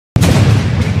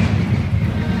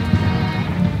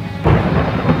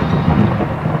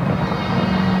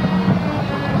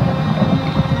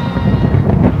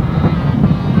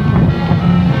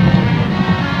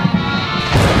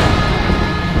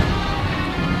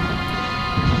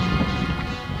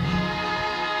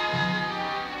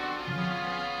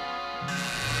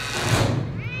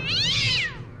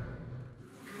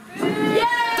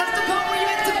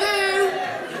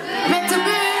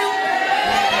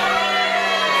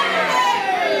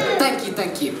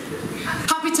Thank you.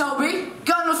 Happy Toby,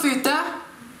 got no food there?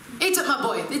 Eat up, my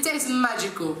boy, they taste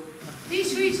magical.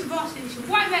 These foods are bossy, so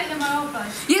way better than my old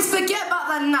place. Yes, forget about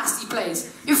that nasty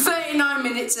place. In 39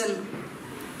 minutes and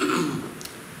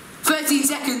 13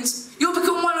 seconds, you'll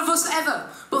become one of us forever.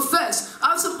 But first,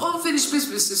 I have some unfinished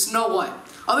business to Snow White.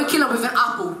 I will kill her with an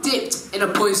apple dipped in a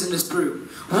poisonous brew.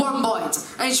 One bite,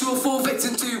 and she will fall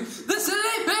victim to the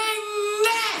sleeping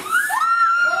death!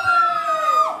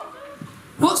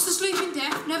 What's the sleeping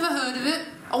death? Never heard of it.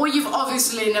 Oh, well, you've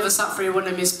obviously never sat through one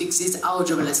of Miss Bixie's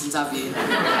algebra lessons, have you?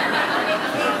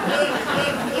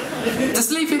 The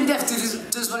sleeping death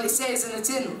does what it says in the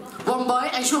tin. One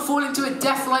bite, and she'll fall into a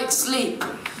death-like sleep.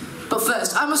 But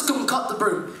first, I must concoct the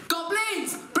brew.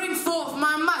 Goblins, bring forth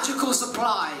my magical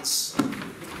supplies.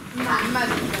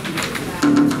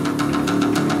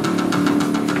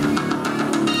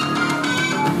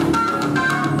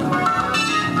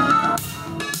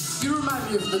 You remind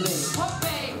me of the babe. What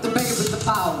babe? The babe with the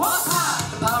power. What power?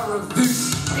 The power of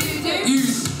voodoo. You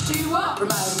do what?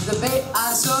 Remind me of the babe.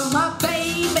 I saw my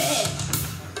baby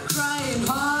crying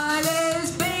hard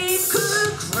as babe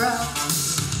could cry.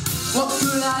 What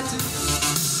could I do?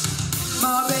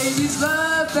 My baby's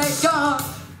love they gone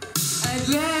and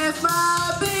left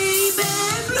my baby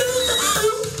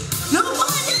blue.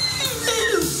 Nobody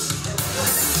knew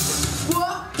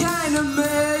what kind of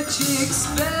magic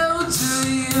spell to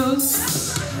use.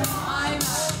 I'm a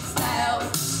spell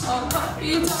of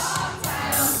puppy dog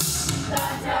tail.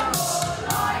 That's a all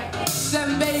like it.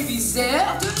 Then baby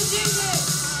said, Do this.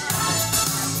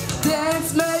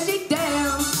 dance magic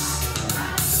down.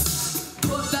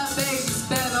 Put that baby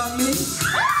spell on me.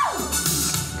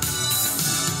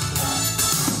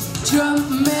 Jump,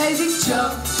 magic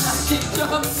jump, magic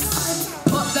jump.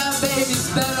 Put that baby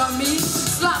spell on me.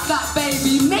 Slap that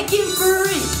baby, make him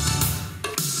free.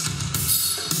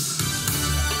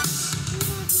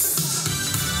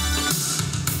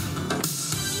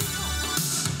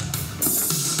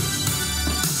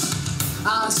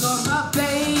 I saw my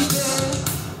baby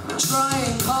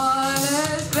trying hard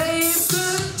as babe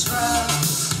could try.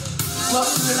 What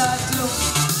could I do?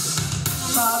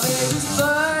 My baby's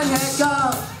burn had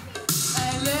gone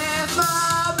and left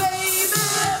my baby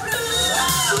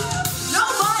blue.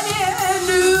 Nobody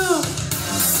knew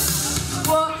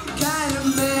what kind of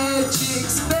magic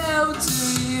spell to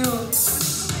use.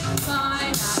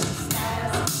 Mine has a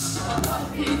spell of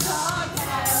puppy dog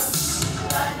tail.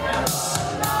 That's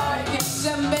all like it.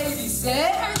 Then baby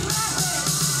said,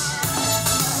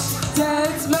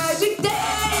 dance magic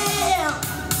down.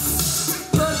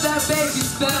 Put that baby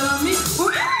spell on me.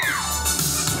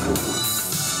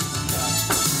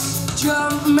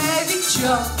 Jump, magic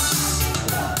jump.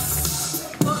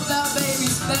 Put that baby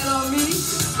spell on me.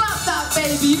 Slap that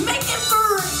baby, make it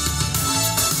free.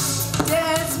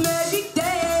 Dance magic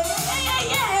down.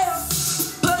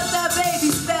 Put that baby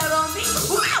spell on me.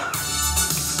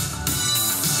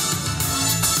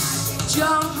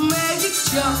 Jump, magic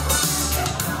jump.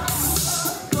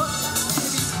 Put that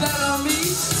baby spell on me.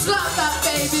 Slap that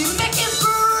baby, make it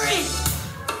free.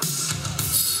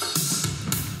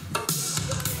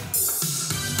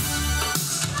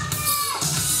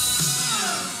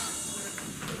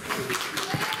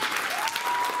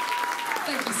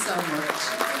 Thank you so much.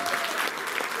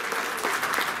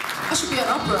 I should be an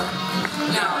opera.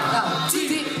 Now,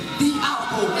 dip the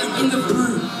apple in the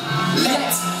brew.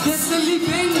 Let the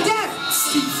sleeping death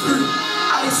sleep through.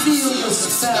 I seal your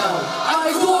spell.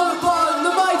 I call upon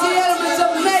the mighty elements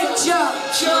of nature.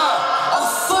 A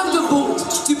thunderbolt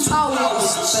to power the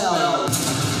spell.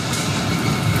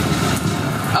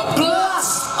 A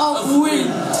blast of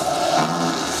wind.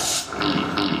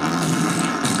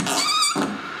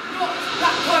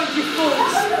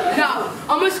 Now,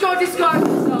 I must go disguise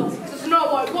myself, so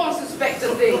Snow White won't suspect a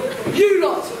thing. You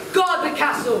lot, guard the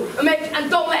castle, and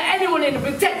don't let anyone in and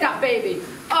protect that baby.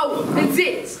 Oh, and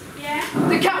Zit. Yeah?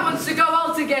 The cat wants to go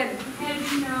out again. How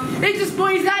do you know? He just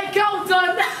put his egg coat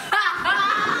on.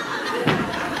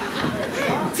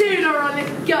 Tuna on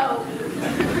it, go.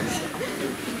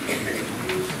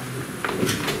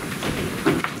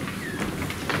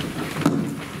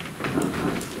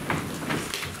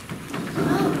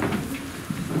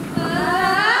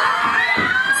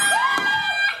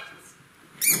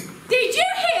 Did you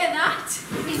hear that?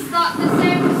 Is that the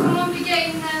same as someone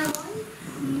beginning their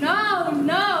life?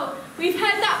 No. We've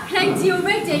heard that plenty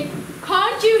already.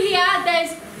 Can't you hear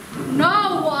there's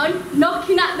no one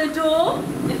knocking at the door?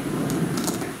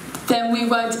 Then we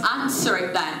won't answer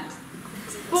it then.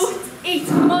 But it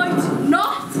might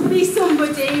not be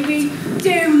somebody we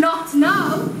do not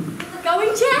know. Go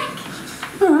and check.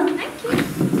 All right. Thank you.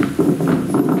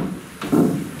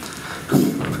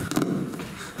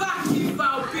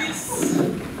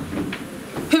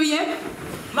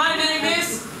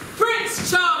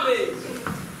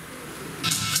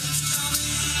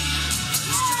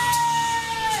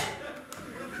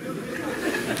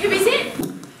 Who is it?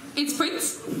 It's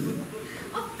Prince.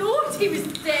 I thought he was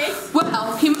dead.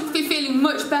 Well, he must be feeling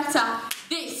much better.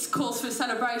 This calls for a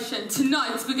celebration.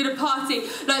 Tonight we're going to party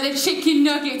like the chicken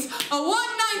nuggets are $1.99.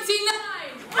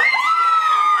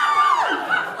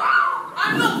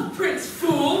 I'm not Prince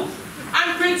Fool.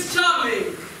 I'm Prince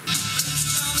Charming.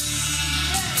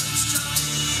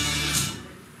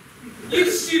 You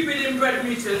stupid inbred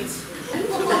mutant.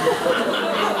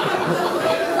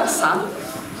 That's sad.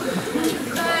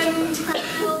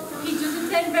 Well, he doesn't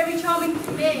tend very charming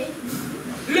to me.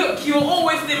 Look, you're all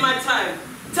wasting my time.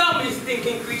 Tell me,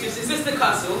 stinking creatures, is this the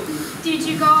castle? Did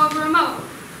you go over a moat?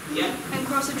 Yeah. And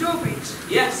cross a drawbridge?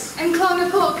 Yes. And climb a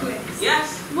portcullis?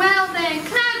 Yes. Well then,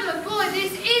 clever boy,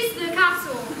 this is the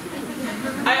castle.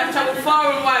 I have travelled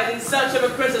far and wide in search of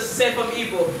a princess to save from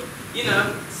evil. You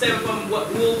know, save her from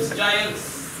what, wolves,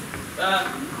 giants,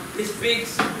 these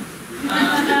pigs,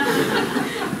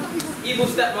 evil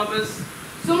stepmothers.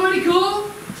 Somebody cool?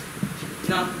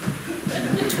 No.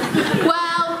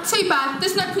 Well, too bad.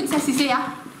 There's no princesses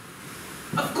here.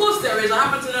 Of course there is. I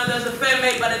happen to know there's a fair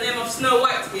maid by the name of Snow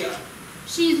White here.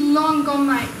 She's long gone,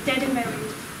 mate, dead and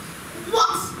buried.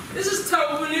 What? This is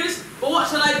terrible news, but what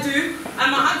shall I do?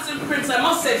 I'm a handsome prince, I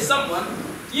must save someone.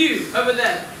 You, over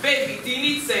there, baby, do you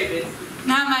need saving?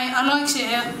 Nah, mate, I like it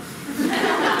here.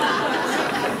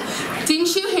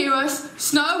 Didn't you hear us?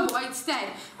 Snow White's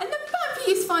dead. And the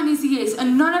baby is fine as he is,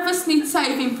 and none of us need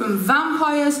saving from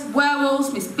vampires,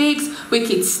 werewolves, Miss Biggs,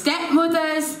 wicked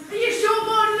stepmothers. Are you sure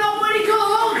more than nobody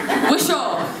cool? We're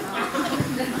sure.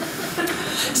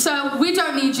 So we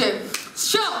don't need you.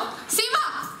 Sure. See you off.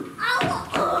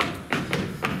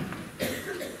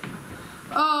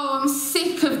 Oh, I'm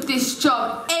sick of this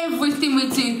job. Everything we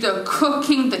do, the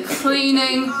cooking, the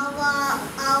cleaning.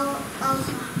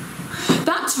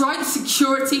 That's right,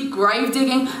 security, grave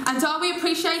digging. And are we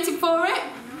appreciated for it?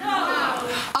 No!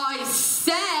 I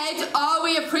said, are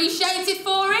we appreciated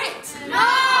for it?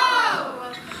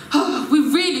 No! Oh, we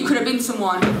really could have been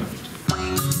someone.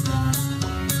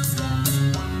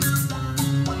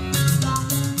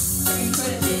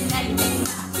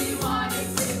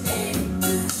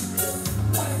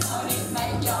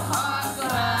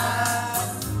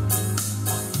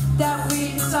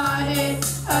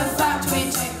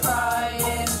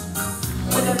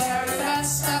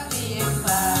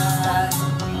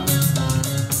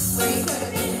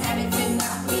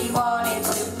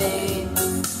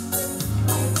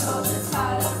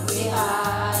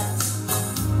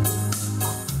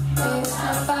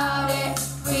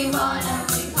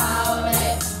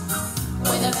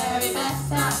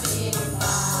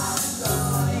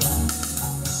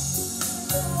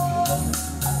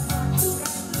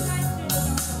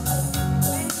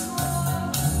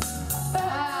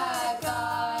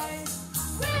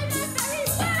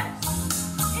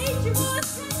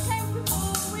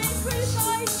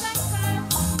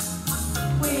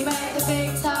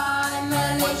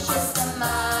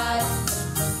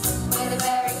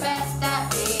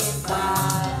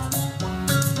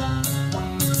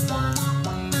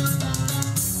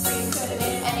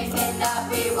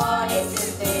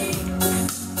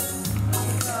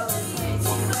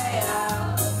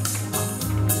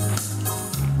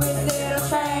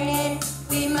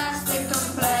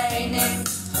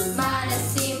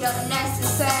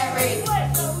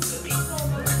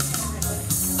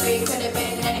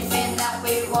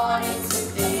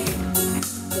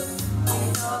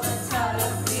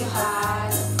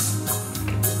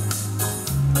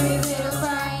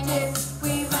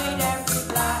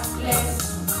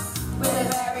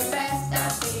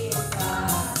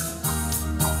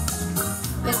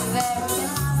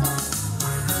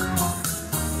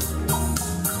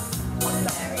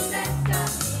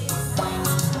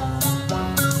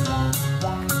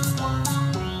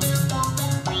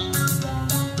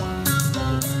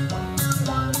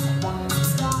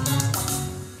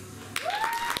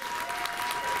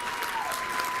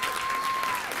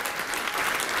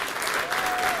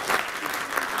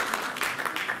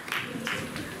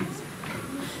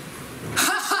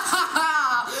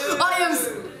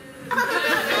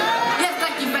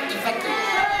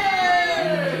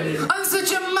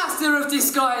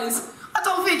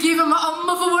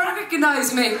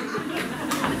 Recognise me.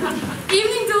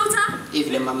 Evening, daughter.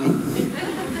 Evening, mummy.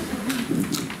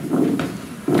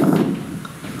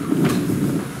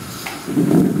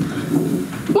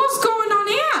 What's going on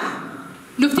here?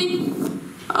 Nothing.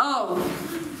 Oh.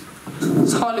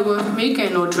 It's hardly worth me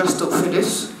getting all dressed up for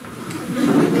this.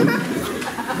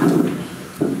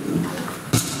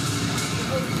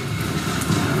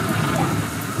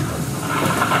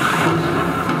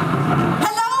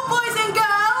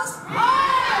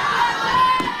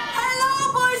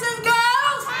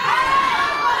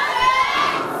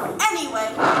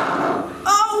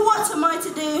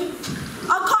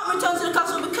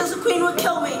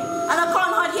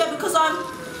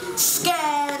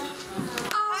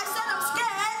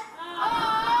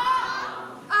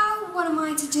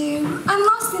 to do. I'm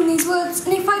lost in these woods,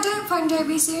 and if I don't find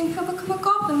Dobie soon, he'll become a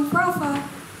goblin forever.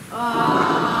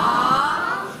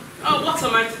 Oh, what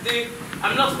am I to do?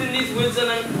 I'm lost in these woods and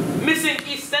I'm missing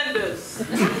EastEnders.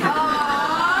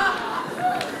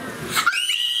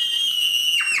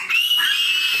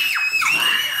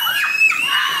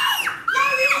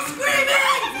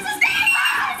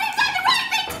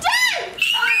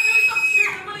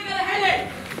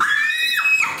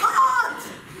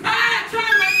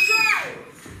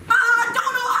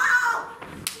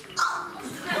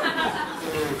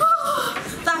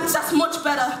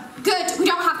 Good, we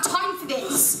don't have time for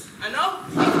this. I know.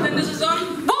 EastEnders is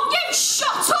on. Won't you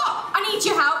shut up? I need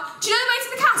your help. Do you know the way to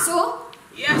the castle?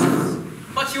 Yes,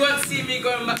 but you won't see me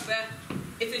going back there.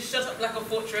 It is shut up like a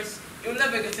fortress. You'll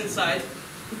never get inside.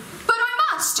 But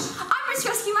I must. I must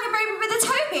rescue my baby with a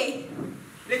Toby.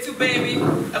 Little baby,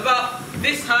 about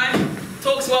this high,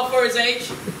 talks well for his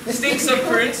age, stinks of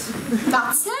prince.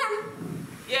 That's him.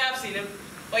 Yeah, I've seen him,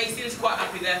 but he seems quite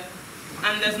happy there.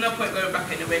 And there's no point going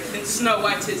back anyway, since Snow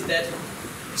White is dead.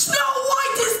 Snow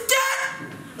White is dead?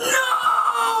 No!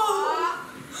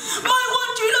 My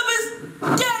one true love is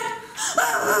dead!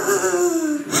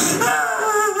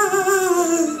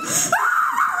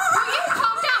 Will you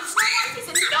calm down? Snow White is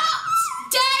not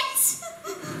dead!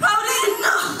 How did you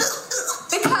know?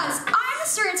 Because I'm the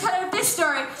storyteller of this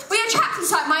story. We attract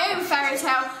inside my own fairy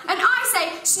tale, and I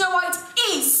say Snow White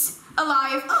is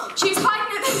alive. She's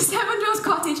hiding at the Seven Dwarfs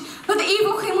cottage, but the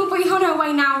evil queen will be on her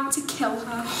way now to kill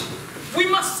her. We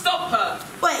must stop her!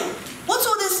 Wait, what's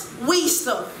all this we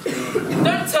stuff?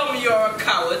 Don't tell me you're a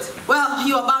coward. Well,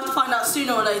 you're about to find out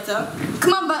sooner or later.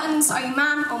 Come on, Buttons, are you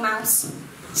man or mouse?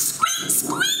 Squeak,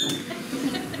 squeak!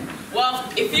 Well,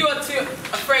 if you are too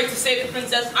afraid to save the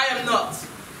princess, I am not.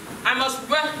 I must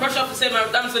rush off to save my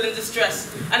damsel in distress,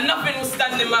 and nothing will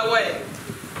stand in my way.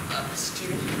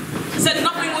 Said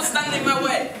nothing will stand in my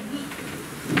way.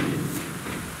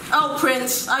 Oh,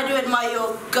 Prince, I do admire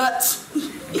your guts.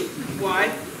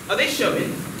 Why? Are they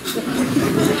showing?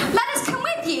 Let us come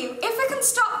with you. If we can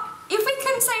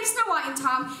save Snow White in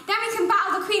time, then we can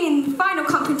battle the queen in the final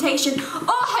confrontation.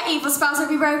 All her evil spells will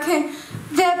be broken.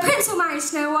 The prince will marry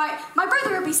Snow White. My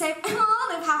brother will be safe, and we'll all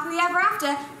live happily ever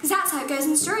after, because that's how it goes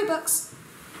in storybooks.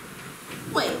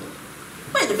 Wait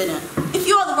a minute. If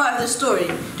you are the writer of this story,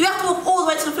 do you have to walk all the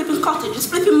way to the flipping cottage? It's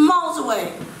flipping miles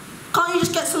away. Can't you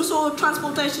just get some sort of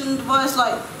transportation device,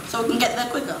 like, so we can get there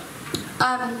quicker?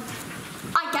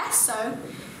 I guess so.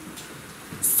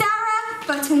 Sarah,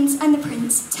 Buttons, and the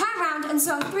prince turned round and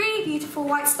saw 3 beautiful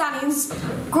white stallions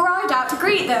ride out to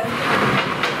greet them.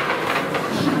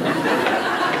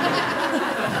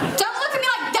 Don't look at me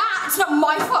like that! It's not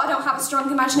my fault I don't have a strong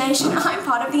imagination. I'm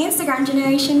part of the Instagram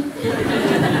generation.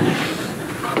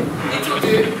 It will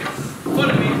do.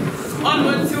 Follow me.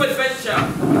 Onward to adventure.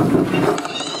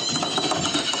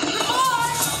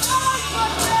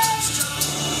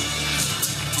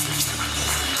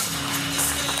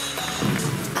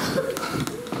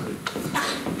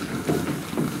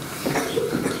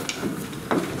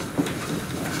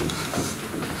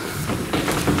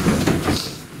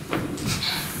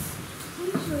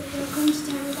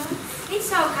 It's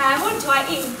okay, I want to wait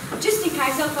in, just in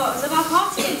case our photos of our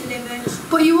party get delivered.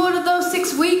 But you ordered those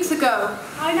 6 weeks ago.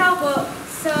 I know, but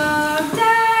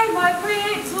someday my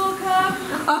prince will come.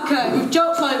 Okay, with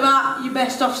jokes like that, you're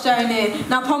best off staying here.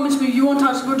 Now promise me you won't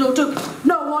ask for a door to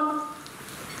no one.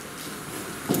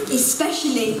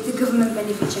 Especially the government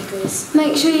benefit checkers.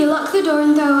 Make sure you lock the door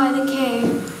and throw away the key.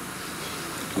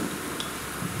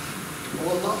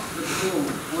 Or lock the door,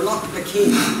 or lock the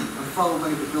key and throw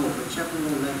away the door, whichever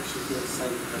one makes you feel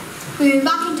safer. We'll be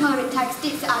back in time. It takes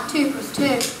Dix at 2 +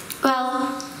 2.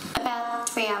 Well, about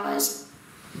 3 hours.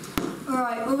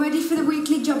 Alright, we're ready for the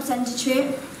weekly job centre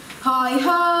trip. Hi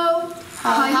ho!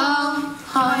 Hi ho!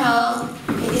 Hi ho!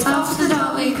 It's off the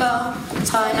door we go.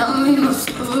 Sign on, we must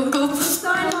go.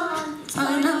 Sign on!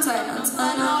 Sign on, sign on,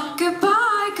 sign on.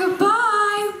 Goodbye,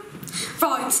 goodbye!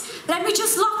 Right, let me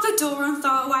just lock the door and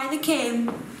throw away the key.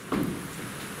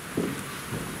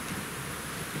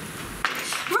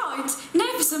 Right,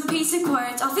 now for some peace and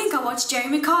quiet. I think I'll watch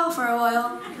Jeremy Kyle for a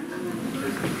while.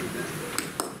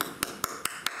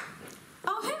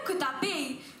 Oh, who could that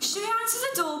be? Should we answer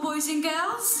the door, boys and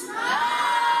girls? No!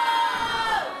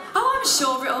 Oh, I'm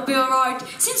sure it'll be alright.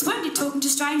 Since when did talking to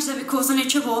strangers ever cause any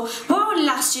trouble? Well, only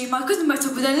last year my cousin met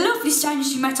up with a lovely stranger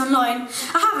she met online.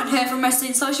 I haven't heard from her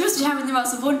since, so she must be having the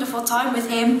most wonderful time with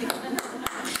him.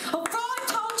 Alright,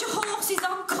 hold your horses,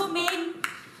 I'm coming.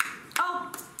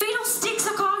 Oh, fiddlesticks,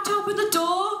 I can't open the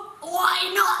door.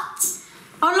 Why not?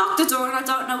 I locked the door and I I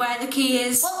don't know where the key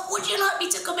is. Well, would you like me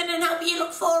to come in and help you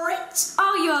look for it?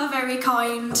 Oh, you are very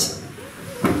kind.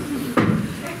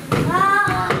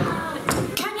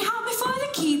 Can you help me find the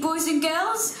key, boys and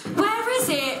girls? Where is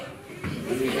it?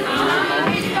 It's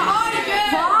behind you!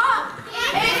 What?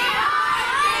 It's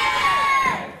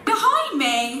Behind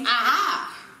me?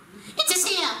 Aha! It is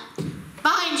here.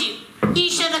 Behind you.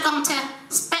 You should have gone to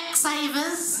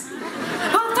Specsavers.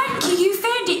 Oh, thank you. You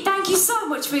found it. Thank you so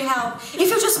much for your help. If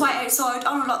you'll just wait outside,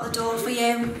 I'll unlock the door for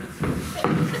you.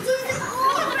 Is it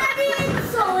already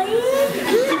inside?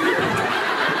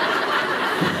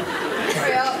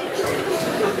 Hurry up.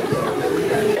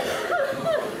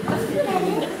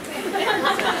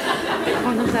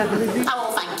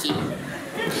 Oh, thank you.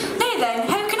 Now then,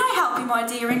 how can I help you, my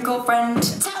dear and girlfriend?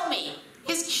 Tell me,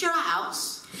 is this your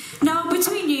house? No,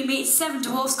 between you and me, it's Seven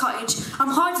Dwarfs Cottage. I'm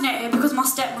hiding out here because my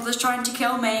stepmother's trying to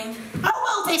kill me. Oh,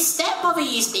 well, this stepmother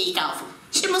you speak of,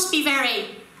 she must be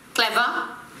very clever.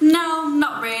 No,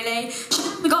 not really. She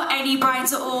hasn't got any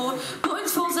brains at all.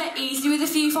 Buttons falls out easily with a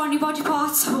few funny body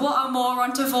parts. What a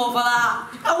moron to fall for that.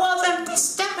 Oh, well, then, this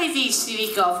stepmother you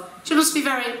speak of, she must be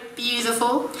very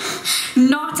beautiful.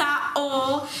 Not at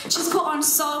all. She's put on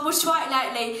so much weight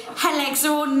lately. Her legs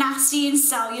are all nasty and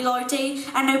cellulite,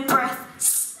 and her breath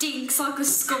stinks like a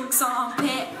skunk's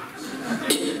armpit.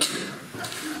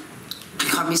 I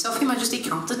can't myself, Your Majesty,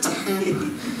 count to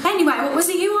 10. Anyway, what was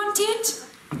it you wanted?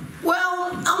 Well,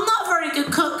 I'm not a very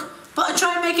good cook, but I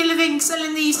try and make a living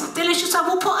selling these delicious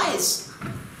apple pies.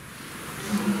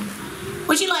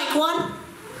 Would you like one?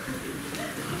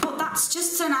 But that's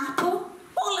just an apple.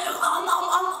 Well, like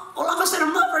I said,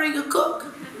 I'm not a very good cook.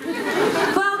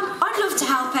 Well, I'd love to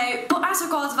help out, but as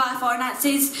regards our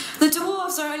finances, the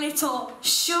dwarves are a little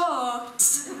short.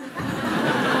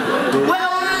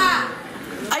 Well,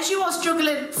 as you are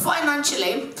struggling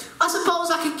financially, I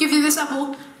suppose I could give you this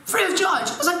apple free of charge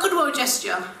as a goodwill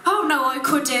gesture. Oh no, I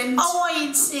couldn't. Oh, I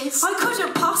insist. I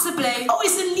couldn't possibly. Oh,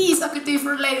 it's the least I could do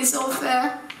for a lady so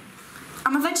fair.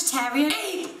 I'm a vegetarian.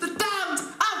 Hey, the damned!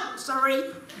 Oh, sorry.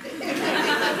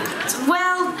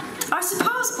 Well, I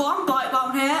suppose one bite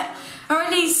won't hurt. Or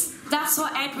at least that's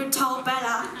what Edward told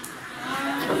Bella.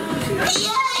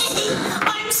 Yay!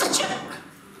 I'm such a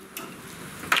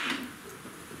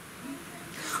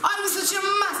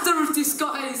master of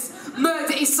disguise.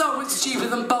 Murder is so much cheaper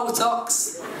than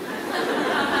Botox.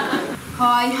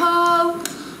 Hi ho,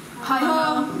 hi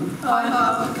ho, hi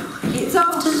ho. It's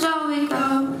off to door we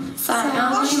go. Shut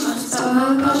up!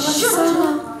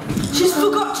 She's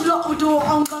forgot to lock the door.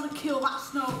 I'm gonna kill that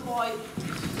Snow White.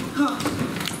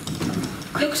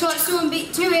 Looks like someone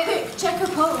beat to it. Quick, check her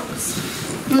pulse.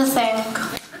 Nothing.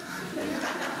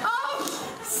 Oh,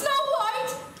 Snow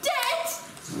White, dead!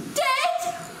 Dead!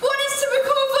 What is to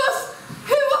become of us?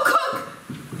 Who will cook?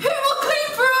 Who will clean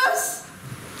for us?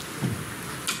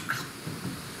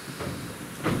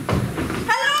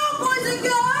 Hello, boys and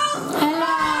girls!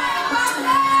 Hello.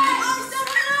 I said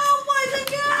hello, boys and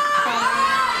girls!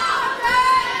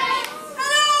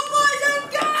 Hello, boys and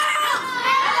girls!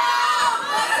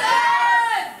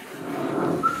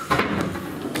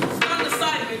 Stand on the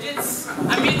side, midgets.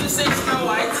 I'm here to say Snow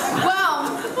White. Well,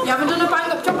 you haven't done a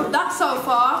bang-up job of that so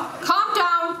far. Calm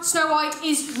down. Snow White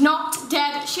is not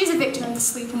dead. She's a victim of the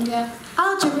sleeping death.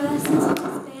 Algebra lessons on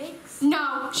mistakes.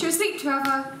 No, she was asleep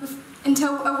forever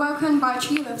until awoken by a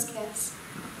true love's kiss.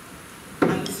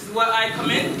 And this is where I come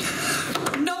in.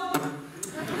 Nope.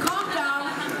 Calm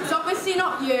down. It's obviously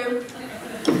not you.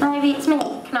 Maybe it's me.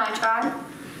 Can I try?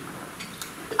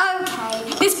 Okay,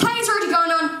 this play's already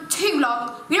going on too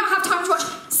long. We don't have time to watch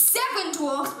 7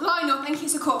 dwarfs line up and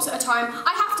kiss a corpse at a time.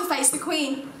 I have to face the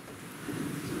queen.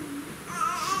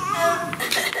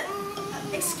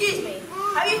 Excuse me.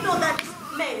 Have you thought that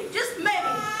maybe, just maybe,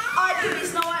 I could be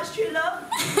Snow White's true love?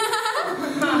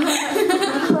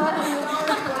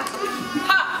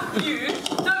 Ha! You?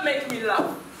 Don't make me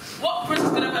laugh. What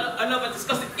princess could have another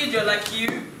disgusting idiot like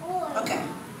you? Okay.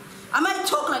 I may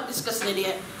talk like a disgusting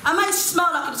idiot. I may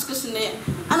smell like a disgusting idiot.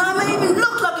 And I may even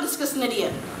look like a disgusting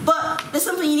idiot. But there's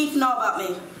something you need to know about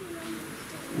me.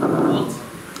 What?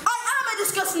 I am a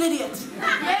disgusting idiot.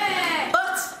 Yeah!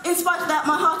 But in spite of that,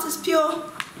 my heart is pure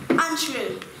and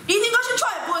true. Do you think I should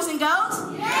try it, boys and girls?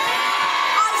 Yeah!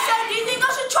 I said, do you think I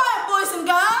should try it, boys and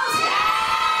girls?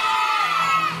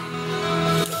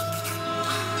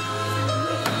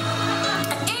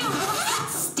 Ew, what's that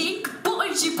stink?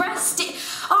 Buttons, you breast it.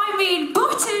 I mean,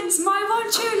 Buttons, my one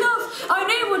true love. I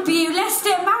knew it would be you. Let's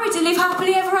get married and live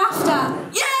happily ever after.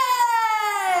 Yay!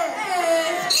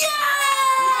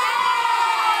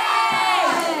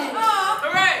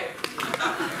 Hooray!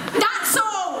 That's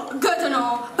all good and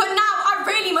all, but now I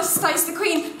really must face the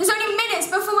queen. There's only minutes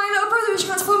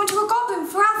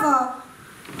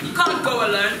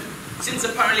alone, since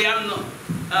apparently I'm not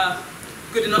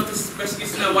good enough to rescue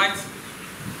Snow White.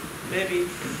 Maybe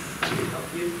I can help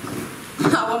you.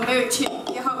 I won't boot you.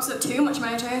 Your hopes up too much,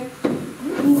 Mojo.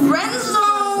 Friend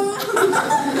zone!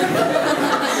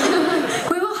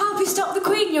 We will help you stop the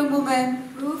Queen, young woman.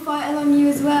 We will fight along you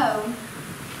as well.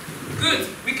 Good.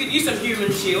 We could use some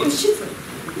human shields.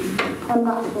 I'm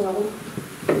not ready.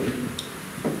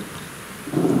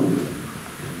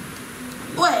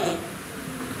 Wait,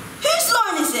 whose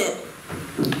line is it?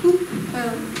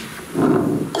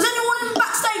 Does anyone in the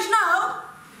backstage know?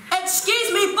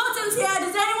 Excuse me, Buttons here,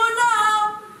 does anyone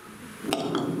know?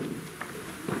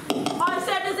 I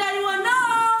said, does anyone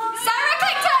know? Sarah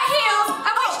clicked her heels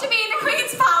and wished to be in the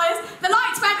Queen's palace. The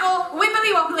lights went all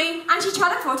wibbly wobbly and she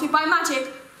teleported by magic.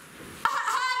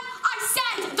 I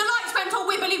said the lights went all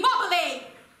wibbly wobbly.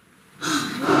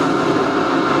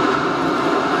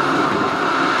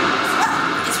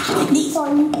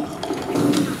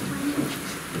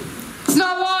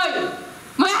 Snow White!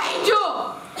 My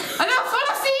angel! I don't want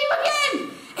to see you again!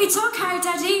 It's okay,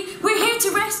 Daddy. We're here to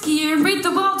rescue you and rid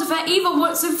the world of her evil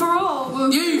once and for all.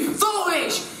 You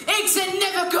foolish,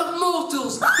 insignificant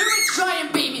mortals! Who would try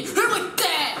and beat me? Who would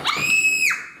dare?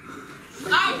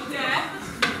 I dare.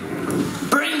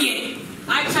 Bring it!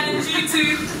 I challenge you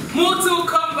to Mortal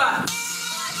Kombat.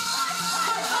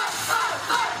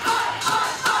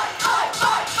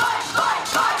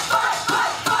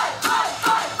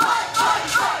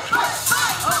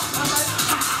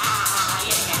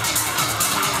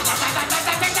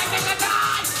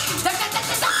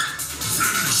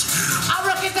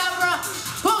 Abracadabra!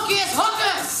 Hocus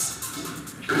Hocus!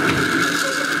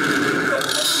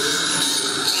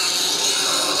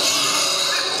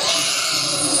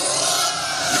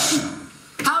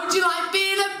 How would you like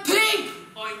being a pig?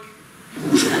 Oink.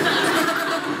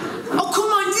 Oh,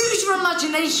 come on, use your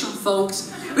imagination,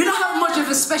 folks. We don't have much of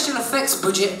a special effects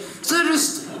budget, so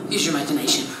just use your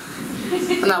imagination.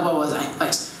 Now, what was I?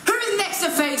 Thanks. Who is next to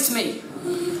face me?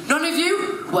 None of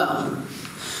you? Well,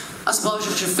 I suppose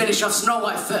you should finish off Snow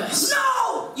White first.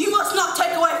 No! You must not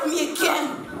take away from me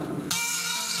again!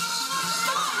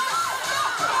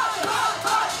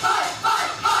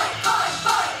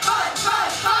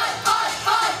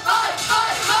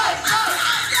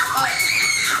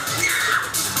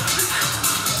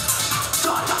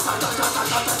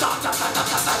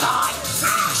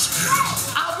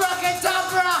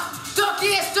 Abracadabra!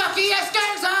 Duckiest, duckiest,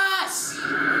 goes us!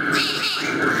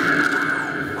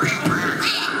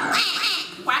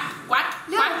 Quack, quack,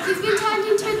 Look, quack. he's been turned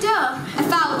into a dove. A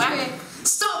foul trick.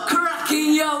 Stop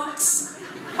cracking yolks!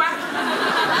 Quack.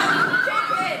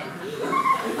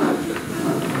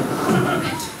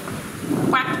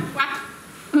 Quack, quack.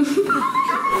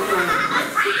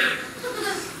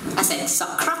 I said,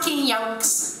 stop cracking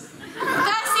yolks.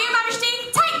 That's Your Majesty.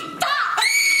 Take that!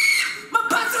 My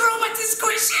pants are all wet and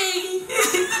squishy!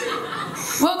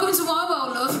 Welcome to my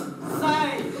world, love.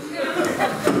 Sorry.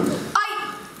 I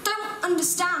don't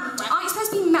understand. Aren't you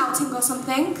supposed to be melting or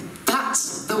something?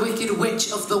 That's the Wicked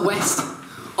Witch of the West.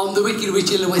 I'm the Wicked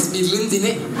Witch in the West Midlands,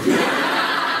 innit?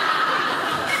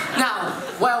 Now,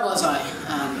 where was I?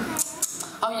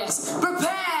 Oh yes.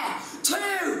 Prepare to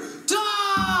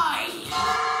die!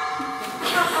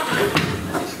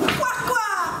 Quack,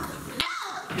 quack!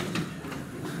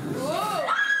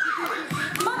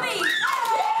 Mummy!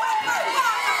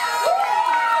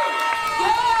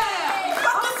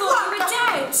 Quack, I thought you were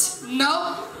dead. No.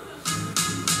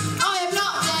 I am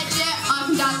not dead yet.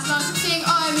 I'm Dad's nice thing. I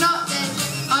am not dead yet.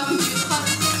 I'm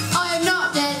I am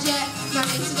not dead yet. No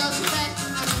need to go to bed.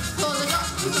 I need to call the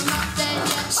doctor. I'm not dead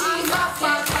yet. She's not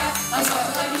dead yet. I saw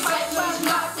her lady sweat. She's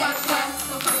not dead yet.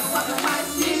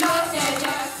 She's not dead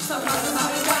yet. So come to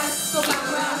my friends. Go back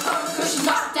around home because she's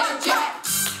not dead yet.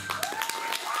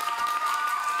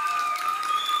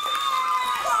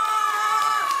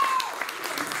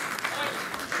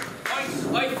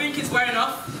 I think it's wearing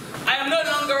off. I am no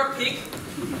longer a pig.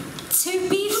 To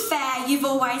be fair, you've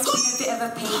always been a bit of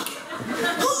a pig.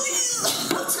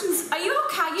 Buttons, are you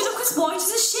okay? You look as white as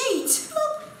a sheet.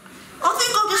 I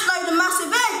think I've just laid a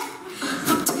massive egg.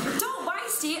 Don't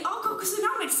waste it. I'll go because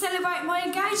I'm to celebrate my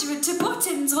engagement to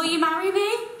Buttons. Will you marry me?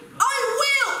 I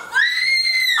will!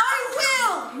 I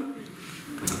will!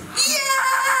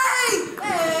 Yay!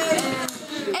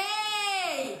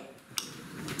 Hey!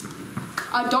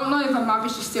 I don't know if a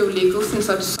marriage is still legal since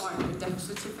I've signed the death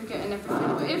certificate and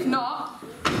everything, but if not,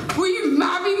 will you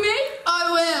marry me? I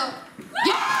will.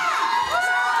 Yeah!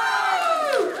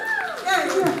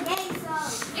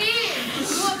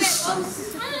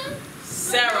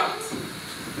 Sarah,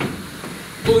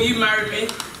 will you marry me?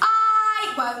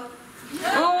 I won't.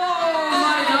 Oh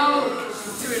my God!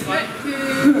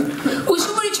 boy. Will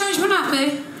somebody change my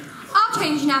nappy? I'll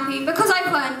change your nappy because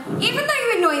I've learned, even though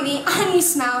you annoy me and you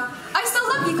smell, I still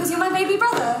love you because you're my baby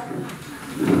brother.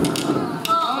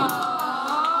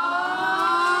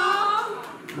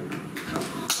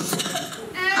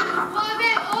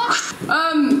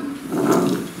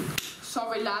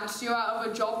 Sorry lads, you're out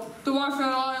of a job. The wife and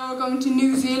I are going to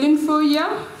New Zealand for a year.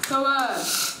 So,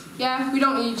 yeah, we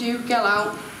don't need you. Get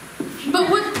out. But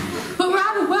we're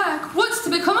out of work. What's to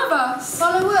become of us?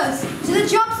 Follow us to the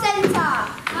job centre.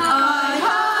 I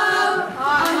hope,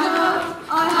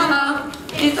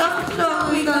 it's up the door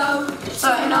we go.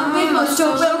 Sign on, we must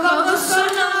all will go.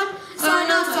 Sign on,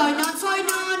 sign on, sign on, sign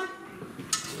on.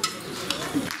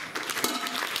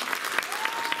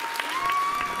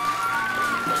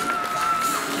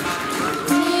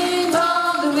 Ding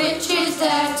dong, the witch is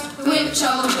dead. Witch,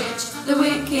 oh witch, the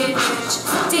wicked witch.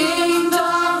 Ding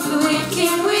dong, the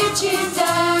wicked witch is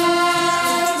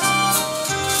dead.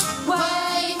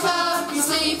 Wake up, you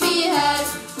sleepy head.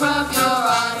 Rub your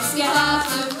eyes, get out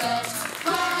of bed.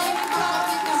 Wake up,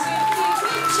 the wicked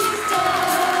witch is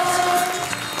dead.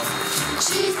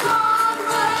 She's gone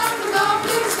when the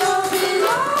goblins go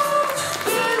below,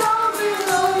 below,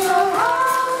 below your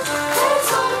home.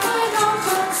 Let's open up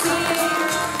and sing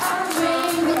and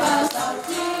ring the bells out.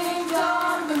 Ding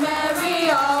dong, the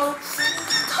merry-o.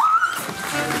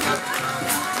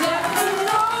 Ding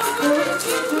dong, the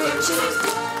wicked witch is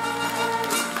dead.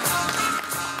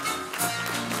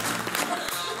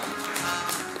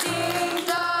 Ding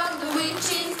dong, the witch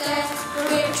is dead. The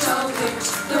witch, oh witch,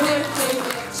 the wicked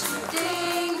witch.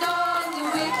 Ding dong, the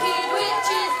wicked witch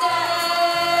is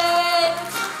dead.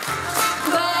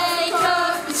 Wake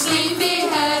up, you sleepy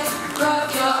head. Rub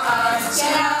your eyes,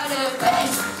 get out of bed.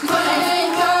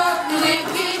 Wake up, the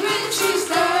wicked witch is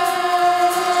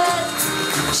dead.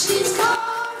 She's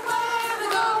gone where the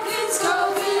goblins go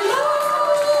below,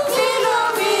 below,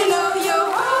 below your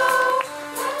home.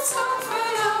 Let's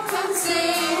open up and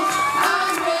sing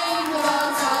and ring the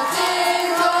bells out. Ding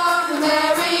dong, the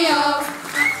merry-o.